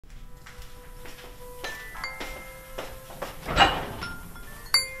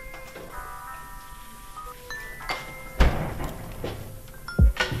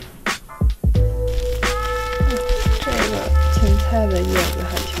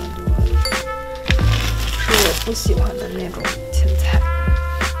不喜欢的那种芹菜。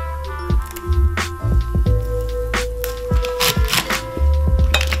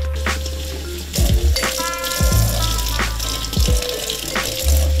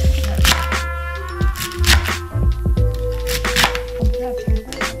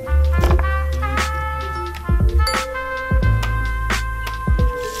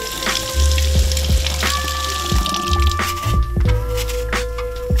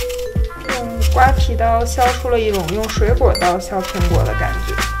刮皮刀削出了一种用水果刀削苹果的感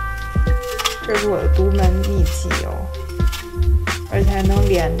觉，这是我的独门秘技哦，而且还能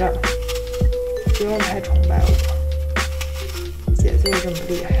连着，不用太崇拜我，姐就是这么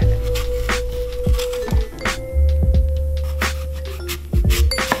厉害。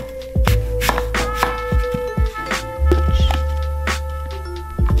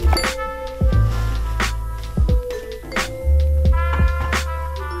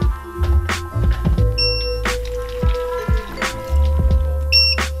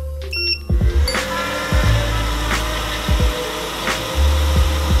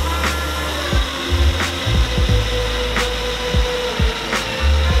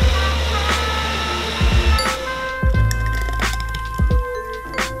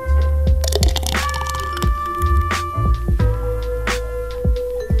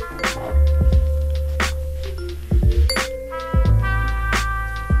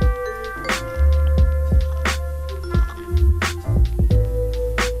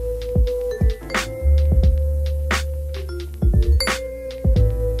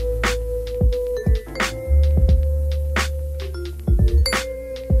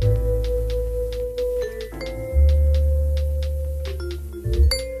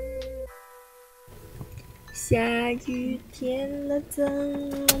下雨天了怎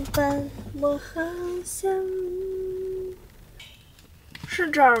么办？我好想你。是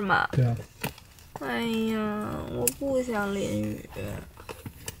这儿吗？对啊。哎呀，我不想淋雨，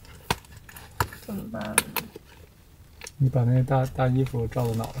怎么办？你把那大衣服罩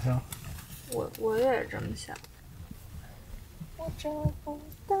在脑袋上。我也这么想。我找不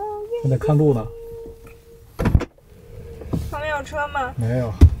到我在看路呢。旁边有车吗？没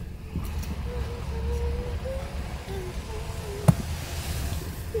有。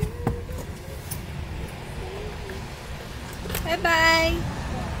拜拜。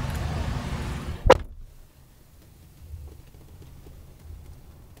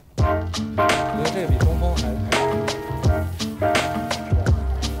我觉得这个比东风还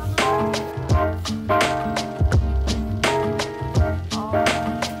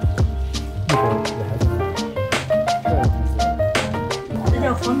这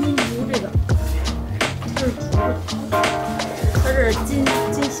叫黄金竹，这个这是竹子，它是金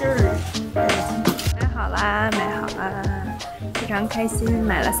芯儿的。买好啦，买好啦，非常开心，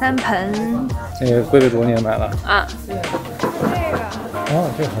买了3盆。那个龟背竹你也买了啊？对，这个。哦，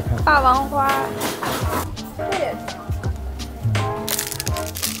这个好看。霸王花，这也挺好看。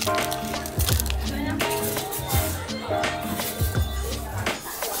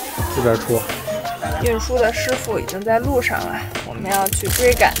这边出。运输的师傅已经在路上了，我们要去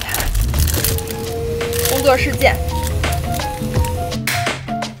追赶他。工作室见。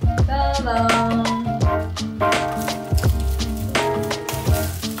噔噔。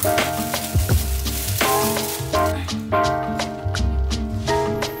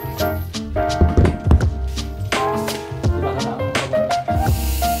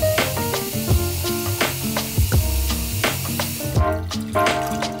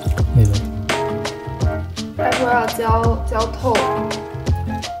他说要浇透。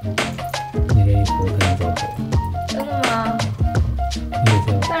你这衣服肯定浇透。真的吗？你也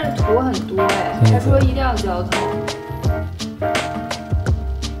但是土很多哎，他说一定要浇透。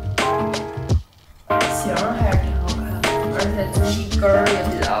型还是挺好看的，而且就一根儿也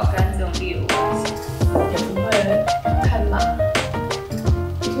比较干净利落，也不会太满，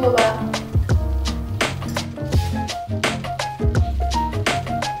不错吧？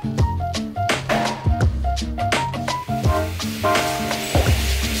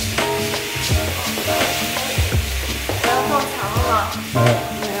没有。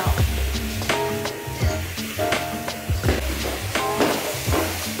没有。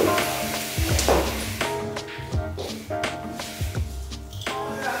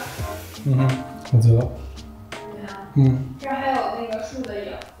嗯哼，我知道。这儿还有那个树的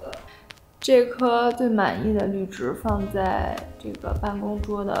影子。这颗最满意的绿植放在这个办公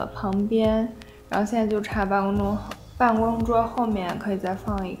桌的旁边，然后现在就差办公桌后面可以再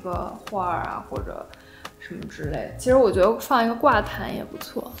放一个画啊，或者什么之类的。其实我觉得放一个挂毯也不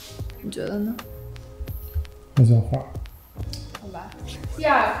错，你觉得呢？那叫画。好吧，第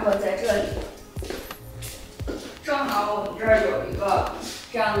2颗在这里。好我们这儿有一个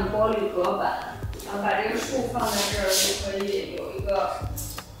这样的玻璃隔板，然后把这个树放在这儿，就可以有一个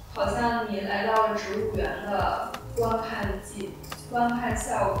好像你来到了植物园的观看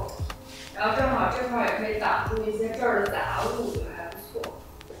效果。然后正好这块也可以挡住一些这儿的杂物，就还不错。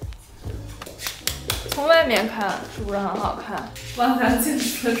从外面看是不是很好看？望向镜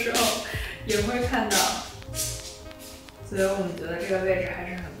子的时候也会看到。所以我们觉得这个位置还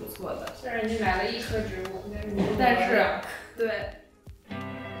是很不错的。虽然你买了1棵植物，但是对。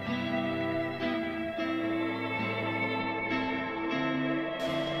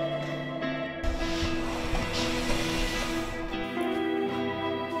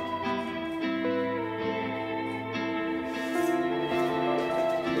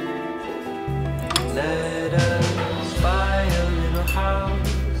Let us buy a little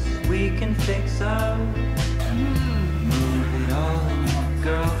house we can fix up. Move it all in your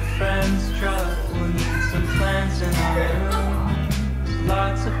girlfriend's truck. We'll need some plants in our room.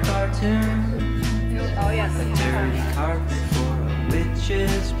 Lots of cartoons. A dirty carpet for a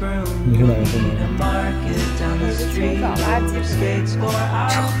witch's broom. We need a market down the street. Skates for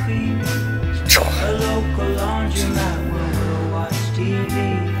our feet. A local laundromat where we'll watch TV.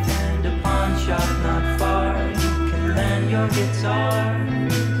 Shop not far, you can lend your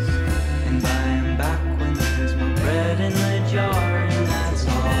guitars and buy them back when there's more bread in the jar. And that's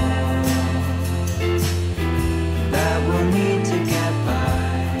all that we'll need to get by.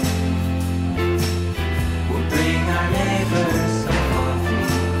 We'll bring our neighbors some coffee,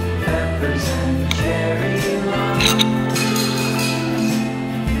 peppers and cherry lime.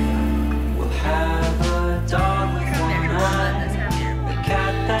 We'll have a dog with one eye, a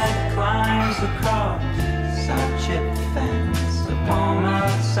cat that climbs across our chip fence, a palm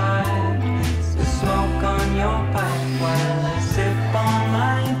outside, the smoke on your pipe while I sip on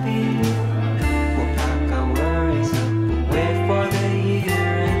my beer. We'll pack our worries up, we'll wait for the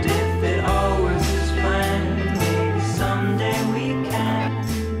year, and if it all works as planned, maybe someday we can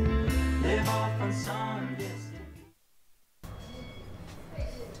live off on some distant.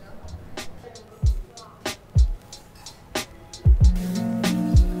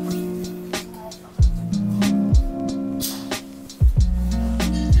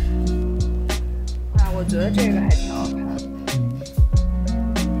 我觉得这个还挺好看的。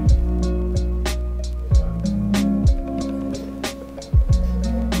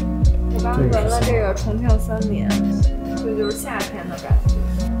我刚闻了这个重庆森林，这就是夏天的感觉。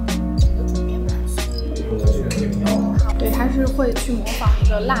对，它是会去模仿一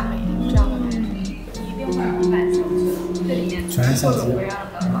个辣美这样的感觉，你一定会很感兴趣的。这里面全是各种各样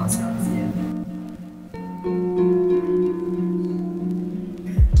的老相机。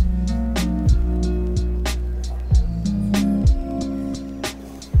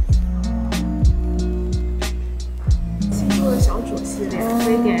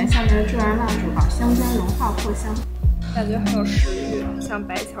可以点燃下面的自然蜡烛，把香氛融化扩香，感觉很有食欲，像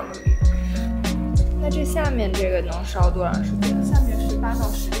白巧克力。那这下面这个能烧多长时间？下面是8到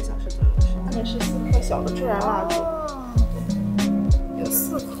10个小时左右的时间。下面是4颗小的自然蜡烛，有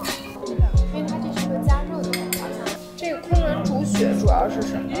4颗。因为它这是个加热的感觉。这个昆仑煮雪主要是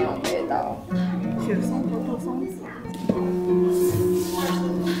什么味道？雪松和杜松子。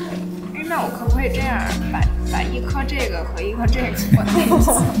那我可不可以这样把1颗这个和1颗这个混在一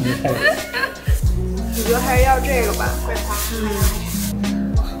起？你觉得还是要这个吧？会花。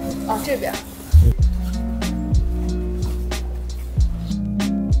哦，这边。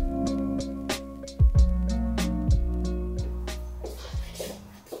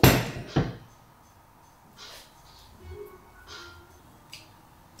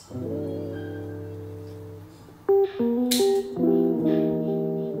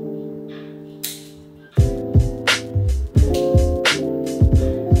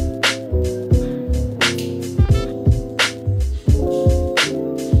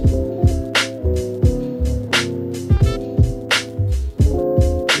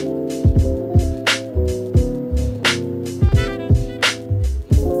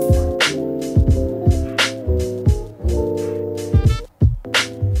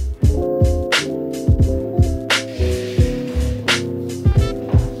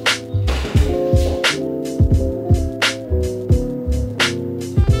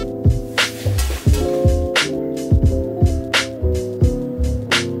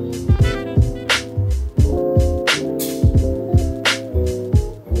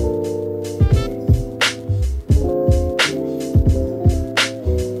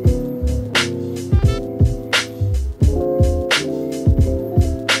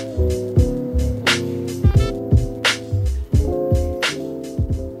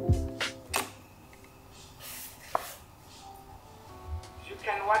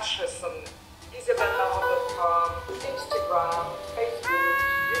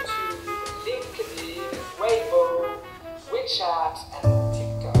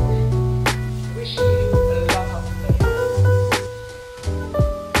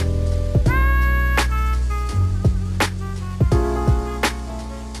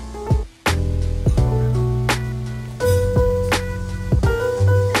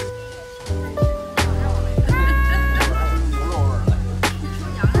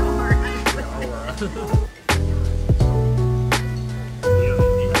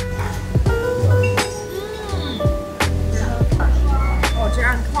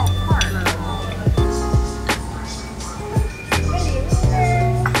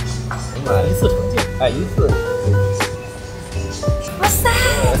114。哇塞，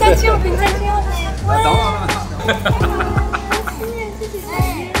在这品牌这样的，哇！等会谢谢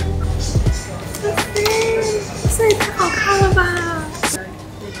这也太好看了吧！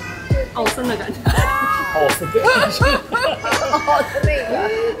奥森的感觉。奥森的感觉。哦，那个。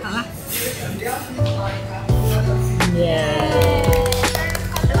好了。耶！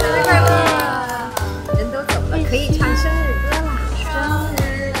生日快乐！人都走了，可以唱生日歌啦！生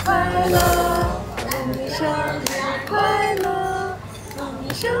日快乐，祝你生日快乐，祝你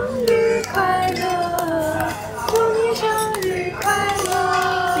生日快乐，祝你生日快乐！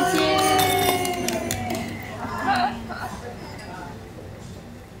谢谢。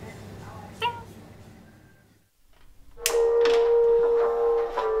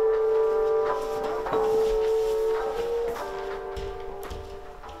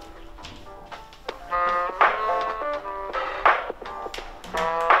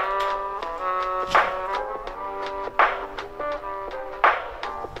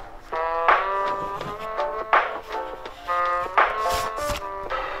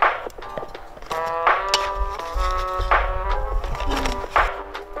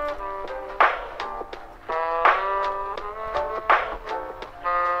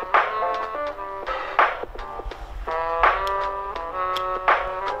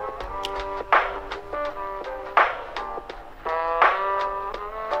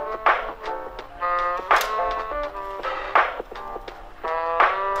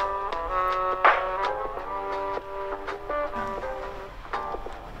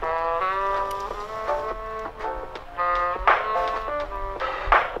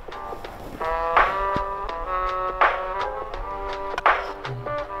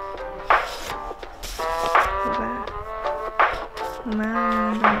好吧，我妈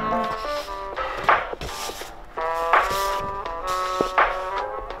干嘛？